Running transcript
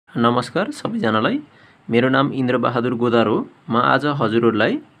नमस्कार सबैजनालाई मेरो नाम इन्द्र बहादुर गोदार हो। म आज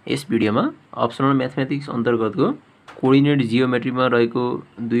हजुरहरुलाई यस भिडियोमा अप्सनल म्याथमेटिक्स अन्तर्गतको कोर्डिनेट जियोमेट्रीमा रहेको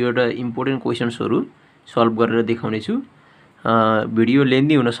दुईवटा इम्पोर्टेन्ट क्वेशन्सहरु सल्भ गरेर देखाउने छु। भिडियो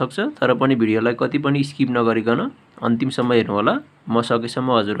लेन्दी हुन सक्छ तर पनि भिडियोलाई कति पनि स्किप नगरिकन अन्तिमसम्म हेर्नु होला। म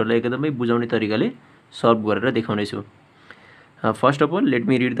सकेसम्म हजुरहरुलाई एकदमै बुझाउने तरिकाले सल्भ गरेर देखाउने छु। First of all let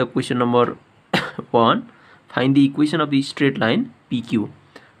me read the question number 1. Find the equation of the straight line PQ।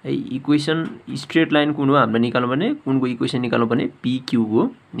 Equation straight line कुन हो हामीले निकाल्नु पर्ने, कुनको इक्वेसन निकाल्नु पर्ने, PQ को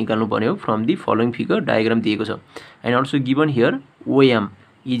निकाल्नु पर्ने हो from the following figure diagram दिएको छ। And also given here OM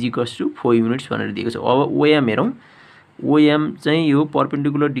is equals to 4 units भनेर दिएको छ। अब OM हेरौं। OM चाहिँ यो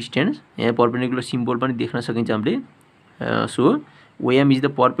परपेन्डिकुलर डिस्टेन्स, यहाँ परपेन्डिकुलर सिम्बल पनि देख्न सकिन्छ हामीले। So OM is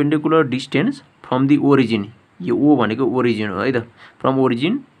the perpendicular distance from the origin. यो O भनेको ओरिजिन हो है त, from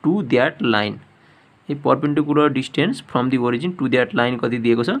origin to that line. A perpendicular distance from the origin to that line कति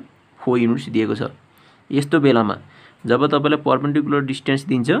दिएको छ, 4 युनिट्स दिएको छ। यस्तो बेलामा जब तपाईलाई परपेन्डिकुलर डिस्टेन्स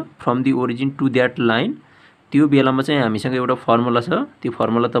दिन्छ from the origin to that line, त्यो बेलामा चाहिँ हामीसँग एउटा फर्मुला छ। त्यो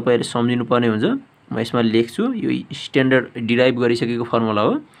फर्मुला तपाईहरुले सम्झिनु पर्ने हुन्छ। म यसमा लेख्छु। यो स्ट्यान्डर्ड डिराइभ गरिसकेको फर्मुला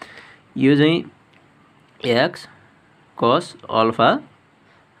हो। यो चाहिँ x cos alpha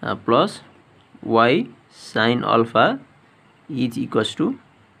plus y sin alpha is equals to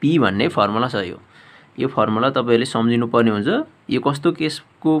p भन्ने फर्मुला छ। यो फर्मुला तपाईहरुले सम्झिनु पर्ने हुन्छ। यो कस्तो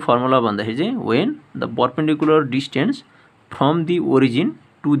केसको फर्मुला भन्दाखेरि चाहिँ when the perpendicular distance from the origin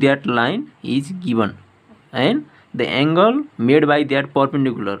to that line is given and the angle made by that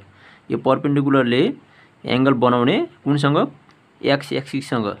perpendicular। यो परपेन्डिकुलरले एंगल बनाउने कुनसँग, x एक्सिस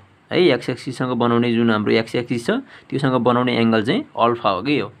सँग है, x एक्सिस सँग बनाउने जुन हाम्रो x एक्सिस छ त्योसँग बनाउने एंगल चाहिँ अल्फा हो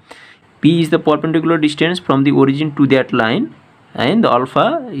के यो। p is the perpendicular distance from the origin to that line and the alpha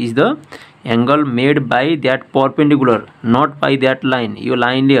is the angle made by that perpendicular not by that line। यो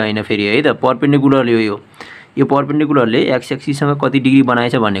लाइनले हैन फेरि है त, परपेन्डिकुलरले हो। यो परपेन्डिकुलरले x एक्सिस सँग कति डिग्री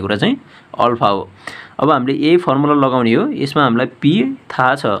बनाएछ भन्ने कुरा चाहिँ अल्फा हो। अब हामीले यही फर्मुला लगाउने हो। यसमा हामीलाई p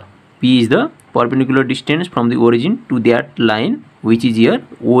थाहा छ। p is the perpendicular distance from the origin to that line which is here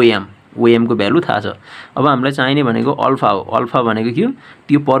OM। OM को भ्यालु थाहा छ। अब हामीलाई चाहिने भनेको अल्फा हो। अल्फा भनेको के हो,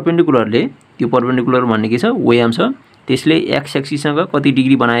 त्यो परपेन्डिकुलरले, त्यो परपेन्डिकुलर भन्ने के छ, OM छ, त्यसले x एक्सिस सँग कति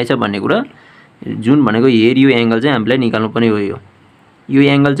डिग्री बनाएछ भन्ने कुरा जुन भनेको हेयर यो एंगल चाहिँ हामीलाई निकाल्नु पर्ने हो। यो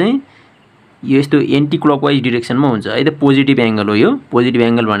एंगल चाहिँ यो यस्तो एन्टी क्लकवाइज डाइरेक्सनमा हुन्छ है त, पोजिटिभ एंगल हो। यो पोजिटिभ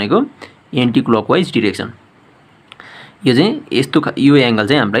एंगल भनेको एन्टी क्लकवाइज डाइरेक्सन। यो चाहिँ यस्तो यो एंगल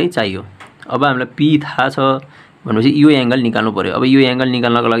चाहिँ हामीलाई चाहियो। अब हामीलाई p थाहा छ भनेपछि यो एंगल निकाल्नु पर्यो। अब यो एंगल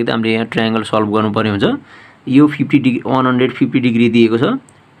निकाल्नको लागि त हामीले यहाँ ट्रायंगल सल्भ गर्नुपर्ने हुन्छ। यो 150 डिग्री दिएको छ।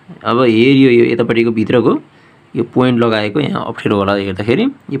 अब हेर यो यतापट्टिको भित्रको यो पोइन्ट लगाएको यहाँ अप्ठ्यारो होला हेर्दाखेरि।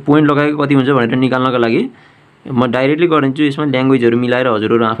 यो पोइन्ट लगाएको कति हुन्छ भनेर निकाल्नको लागि म डाइरेक्टली गरिदिन्छु। यसमा ल्याङ्ग्वेजहरु मिलाएर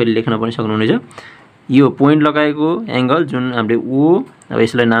हजुरहरु आफैले लेख्न पनि सक्नुहुनेछ। यो पोइन्ट लगाएको एंगल जुन हामीले O, अब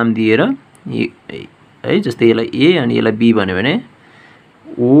यसलाई नाम दिएर है, जस्तै यसलाई A अनि यसलाई B भन्यो भने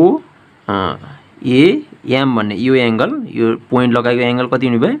O A M भन्ने यो एंगल, यो पोइन्ट लगाएको एंगल कति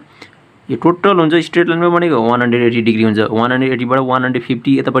हुने भयो, यो टोटल हुन्छ स्ट्रेट लाइनमा बनेको 180 डिग्री हुन्छ। 180 बाट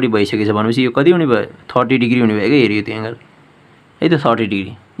 150 यतापट्टि भइसकेछ भनेपछि यो कति हुने भयो, 30 डिग्री हुने भयो के हेरियो त्यो एंगल है त, 30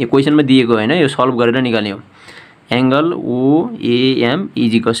 डिग्री। यो क्वेशनमा दिएको हैन, यो सल्भ गरेर निकाल्ने हो। Angle OAM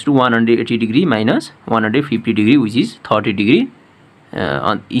is equals to 180 degree minus 150 degree which is 30 degree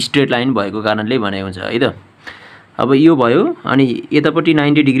straight line भएको कारणले भने हुन्छ है त। अब यो भयो अनि यतापट्टि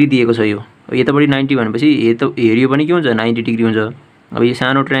 90 डिग्री दिएको छ। यो यतापट्टि 90 भनेपछि हेरियो पनि के हुन्छ, 90 डिग्री हुन्छ। अब यो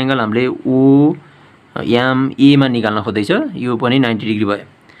सानो ट्रायंगल हामीले OMA मा निकाल्न खोज्दैछ। यो पनि 90 डिग्री भयो।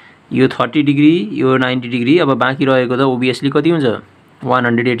 यो 30 डिग्री, यो 90 डिग्री। अब बाँकी रहेको त ओबियसली कति हुन्छ,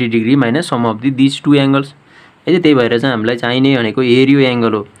 180 degree minus sum of this to angles है त। त्यही भएर चाहिँ हामीलाई चाहिने भनेको हेरियो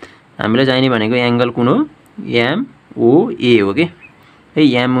एंगल हो। हामीलाई चाहिने भनेको एंगल कुन हो, MOA हो के है।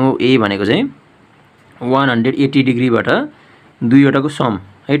 MOA भनेको चाहिँ 180 डिग्री बाट दुईवटाको सम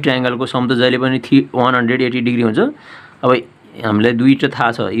है, ट्रायंगलको सम त जहिले पनि 180 डिग्री हुन्छ। अब हामीलाई दुईटा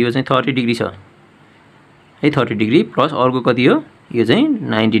थाहा छ। यो चाहिँ 30 डिग्री छ है, 30 डिग्री प्लस अर्को कति हो, यो चाहिँ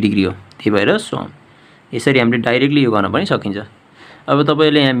 90 डिग्री हो। त्यही भएर सम यसरी हामीले डाइरेक्टली यो गर्न पनि सकिन्छ। अब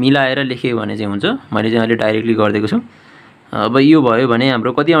तपाईले यहाँ मिलाएर लेख्यो भने चाहिँ हुन्छ। मैले चाहिँ अहिले डाइरेक्टली गर्दिएको छु। अब यो भयो भने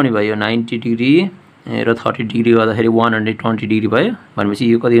हाम्रो कति आउने भयो, 90 डिग्री र 30 डिग्री गर्दाखेरि 120 डिग्री भयो भनेपछि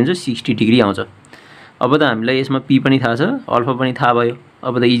यो कति हुन्छ, 60 डिग्री आउँछ। अब त हामीलाई यसमा p पनि थाहा छ, अल्फा पनि थाहा भयो।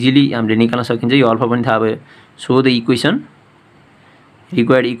 अब त इजिली हामीले निकाल्न सकिन्छ। यो अल्फा पनि थाहा भयो। So the equation,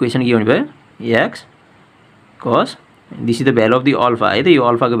 required equation के हुने भयो, x cos, this is the value of the alpha है त। यो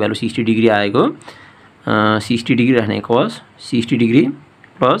अल्फा को भ्यालु 60 डिग्री आएको, 60 डिग्री राख्ने cos 60 degree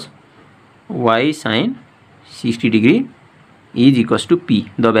plus y sin 60 degree is equals to p.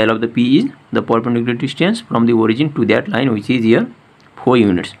 The value of the p is the perpendicular distance from the origin to that line which is here 4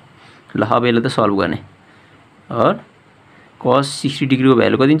 units. ल अब यसलाई त solve गर्ने और cos 60 degree को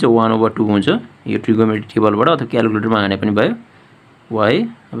value कति हुन्छ 1/2 हुन्छ यो ट्रिगोनोमेट्री टेबलबाट अथवा क्याल्कुलेटरमा हाने पनि भयो y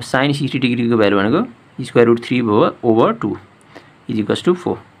अब sin 60 डिग्री को भ्यालु भनेको √3/2 इज इक्वल्स टु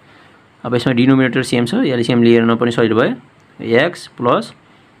 4. अब यसमा डिनोमिनेटर सेम छ एलसीएम लिएर पनि सजिलो भयो x plus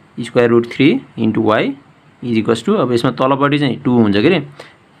 √3 into y is equals to अब यसमा तलपट्टि चाहिँ 2 हुन्छ के रे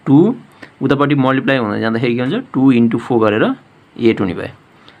 2 उतापट्टि मल्टिप्लाई हुँदै जाँदाखेरि के हुन्छ 2 × 4 गरेर 8 हुने भयो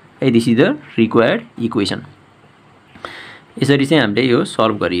है. This is the required equation. यसरी चाहिँ हामीले यो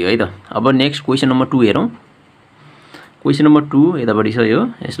सल्भ गरियो है त. अब नेक्स्ट क्वेसन नम्बर 2 हेरौँ. क्वेसन नम्बर 2 यतापट्टि छ यो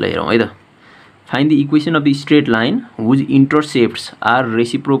यसलाई हेरौँ है त. Find the equation of the straight line whose इन्टरसेप्ट्स are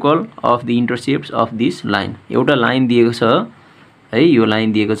reciprocal of the इन्टरसेप्ट्स of this line. एउटा लाइन दिएको छ है यो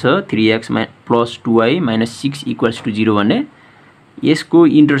लाइन दिएको छ 3x + 2y - 6 = 0 भन्ने यसको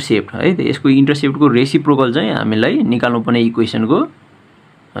इन्टरसेप्ट है त यसको इन्टरसेप्टको रेसिप्रोकल चाहिँ हामीलाई निकाल्नुपर्ने इक्वेसनको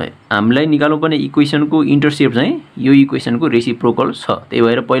हामीलाई निकाल्नुपर्ने इक्वेसनको इन्टरसेप्ट चाहिँ यो इक्वेसनको रेसिप्रोकल छ. त्यही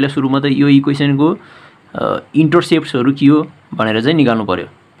भएर पहिला सुरुमा त यो इक्वेसनको इन्टरसेप्ट्सहरु के हो भनेर चाहिँ निकाल्नु पर्यो.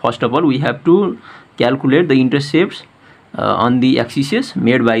 First of all we have two calculate the इन्टरसेप्ट्स on the axes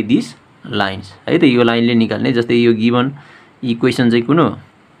made by this lines है त यो लाइनले निकाल्ने. जस्तै यो गिवन इक्वेसन चाहिँ कुन हो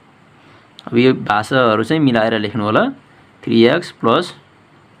अब यो भाषाहरु चाहिँ मिलाएर लेख्नु होला 3x +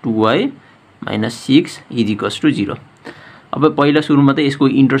 2y - 6 = 0. अब पहिला सुरुमा त यसको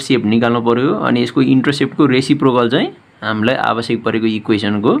इन्टरसेप्ट निकाल्नु पर्यो अनि यसको इन्टरसेप्टको रेसिप्रोकल चाहिँ हामीलाई आवश्यक परेको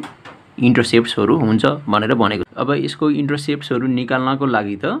इक्वेसनको इन्टरसेप्ट्सहरु हुन्छ भनेर भनेको. अब यसको इन्टरसेप्ट्सहरु निकाल्नको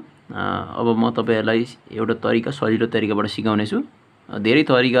लागि त अब म तपाईहरुलाई एउटा तरिका सजिलो तरिकाबाट सिकाउने छु. धेरै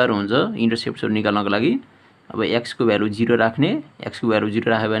तरिकाहरु हुन्छ इन्टरसेप्ट्सहरु निकाल्नको लागि. अब x को भ्यालु 0 राख्ने x को भ्यालु 0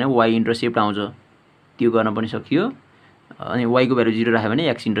 राख्यो भने y इन्टरसेप्ट आउँछ त्यो गर्न पनि सकियो अनि y को भ्यालु 0 राख्यो भने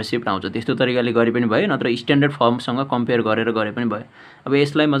x इन्टरसेप्ट आउँछ. त्यस्तो तरिकाले गरे पनि भयो नत्र स्ट्यान्डर्ड फर्मसँग कम्पेयर गरेर गरे पनि भयो. अब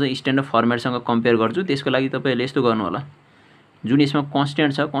यसलाई म चाहिँ स्ट्यान्डर्ड फर्मेटसँग कम्पेयर गर्छु. त्यसको लागि तपाईहरुले यस्तो गर्नु होला जुन यसमा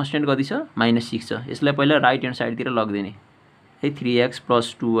कन्स्ट्यान्ट छ कन्स्ट्यान्ट कति छ -6 छ यसलाई पहिला राइट ह्यान्ड साइड तिर लगिदिने है 3x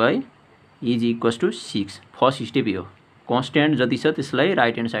 + 2y = 6 फर्स्ट स्टेप यो कन्स्ट्यान्ट जति छ त्यसलाई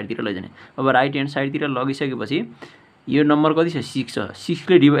राइट ह्यान्ड साइड तिर लैजाने. अब राइट ह्यान्ड साइड तिर लगिसकेपछि यो नम्बर कति छ 6 छ 6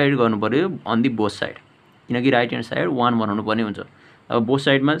 ले डिवाइड गर्नु पर्यो अन दी बोथ साइड किनकि राइट ह्यान्ड साइड 1 बनाउनु पर्ने हुन्छ. अब बोथ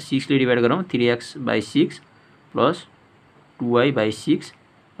साइडमा 6 ले डिवाइड गरौँ 3x/6 + 2y/6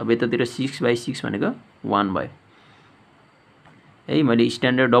 अब यतातिर 6/6 भनेको 1 भयो है. मैले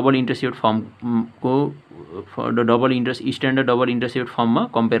standard double intercept फर्मको standard double intercept फर्ममा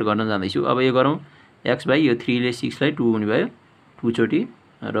कम्पेयर गर्न जाँदैछु. अब यो गरौँ x बाइ यो 3 ले 6 लाई 2 हुने भयो 2 चोटी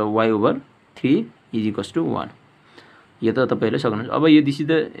र y/3 = 1. यो त तपाईहरुले सक्नुहुन्छ. अब यो this is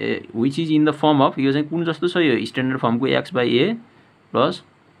the which is in the form of यो चाहिँ कुन जस्तो छ यो स्ट्यान्डर्ड फर्मको x/a +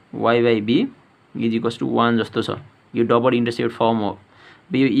 y/b = 1 जस्तो छ. यो डबल इन्टरसेप्ट फर्म हो.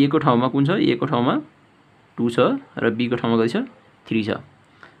 यो a को ठाउँमा कुन छ a को ठाउँमा 2 छ र b को ठाउँमा कति छ 3 छ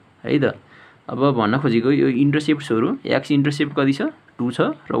है त. अब भन्न खोजेको यो इन्टरसेप्ट्सहरु x इन्टरसेप्ट कति छ 2 छ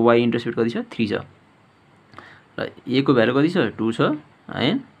र y इन्टरसेप्ट कति छ 3 छ. र a को भ्यालु कति छ 2 छ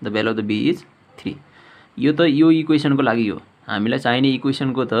and the value of the b is 3. यो त यो इक्वेसनको लागि हो. हामीलाई चाहिने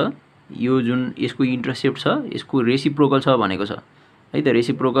इक्वेसनको त यो जुन यसको इन्टरसेप्ट छ यसको रेसिप्रोकल छ भनेको छ है त.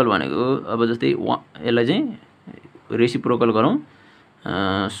 रेसिप्रोकल भनेको अब जस्तै यसलाई चाहिँ रेसिप्रोकल गरौँ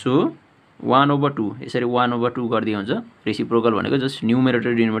सो 1/2 यसरी 1/2 गर्दै हुन्छ. रेसिप्रोकल भनेको जस्ट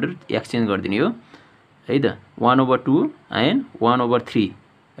न्युमरेटर डिनोमिनेटर एक्सचेन्ज गरिदिने हो है त. 1/2 एन्ड 1/3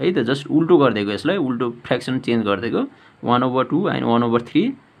 है त जस्ट उल्टो गर्दिएको यसलाई उल्टो fraction change गर्दिएको 1/2 and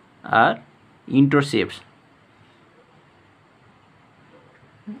 1/3 are इन्टरसेप्ट्स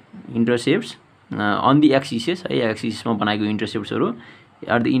on the axes है एक्सिसमा बनाएको इन्टरसेप्ट्सहरु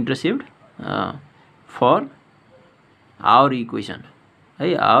are the intercept for our equation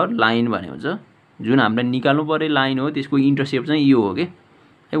है. आवर लाइन भने हुन्छ जुन हामीले निकाल्नु पर्ने लाइन हो त्यसको इन्टरसेप्ट चाहिँ यो हो के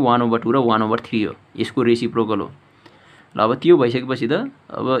है 1/2 र 1/3 हो यसको रेसिप्रोकल हो. ल अब त्यो भइसकेपछि त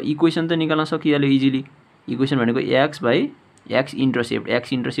अब इक्वेसन त निकाल्न सकिहाल्यो इजिली. इक्वेसन भनेको x/x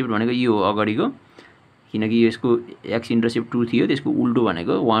इन्टरसेप्ट भनेको यो हो अगाडिको किनकि यसको x इन्टरसेप्ट 2 थियो त्यसको उल्टो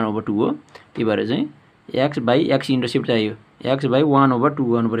भनेको 1/2 हो. त्यही भएर चाहिँ x/x इन्टरसेप्ट चाहियो x/1/2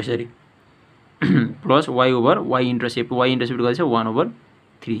 गर्नु पर्यो यसरी प्लस y/y इन्टरसेप्ट कति छ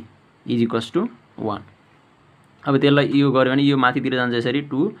 1/3 = 1. अब त्यसलाई यो गर्यो भने यो माथितिर जान्छ यसरी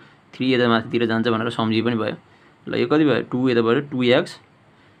 2 3 यता माथितिर जान्छ भनेर सम्झि पनि भयो. ल यो कति भयो 2 यता भयो 2x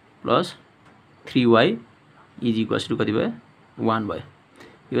 + 3y = कति भयो 1 भयो.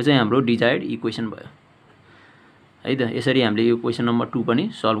 यो चाहिँ हाम्रो डिजायर्ड इक्वेसन भयो है त. यसरी हामीले यो क्वेसन नम्बर 2 पनि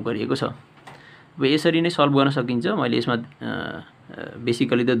सल्भ गरिएको छ. अब अब यसरी नै सल्भ गर्न सकिन्छ। मैले यसमा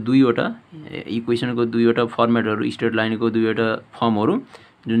बेसिकली त दुईवटा इक्वेसनको दुईवटा फर्मेटहरू, स्ट्रेट लाइनको दुईवटा फर्महरू,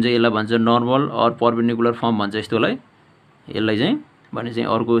 जुन चाहिँ यसलाई भन्छ नर्मल अर परपेन्डिकुलर फर्म भन्छ यसलाई चाहिँ भने चाहिँ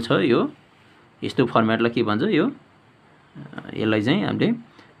अर्को छ यो यस्तो फर्मेटलाई के भन्छ यसलाई चाहिँ हामीले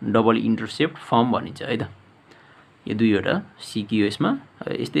डबल इन्टरसेप्ट फर्म भनिन्छ है त। यो दुईवटा सिकियो यसमा।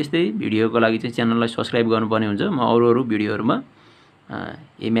 यस्तै भिडियोको लागि चाहिँ च्यानललाई सब्स्क्राइब गर्नुपर्ने हुन्छ। म अरू भिडियोहरूमा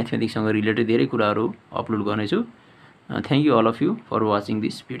यही म्याथमेटिक्ससँग रिलेटेड धेरै कुराहरू अपलोड गर्नेछु। Thank you all of you for watching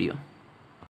this video.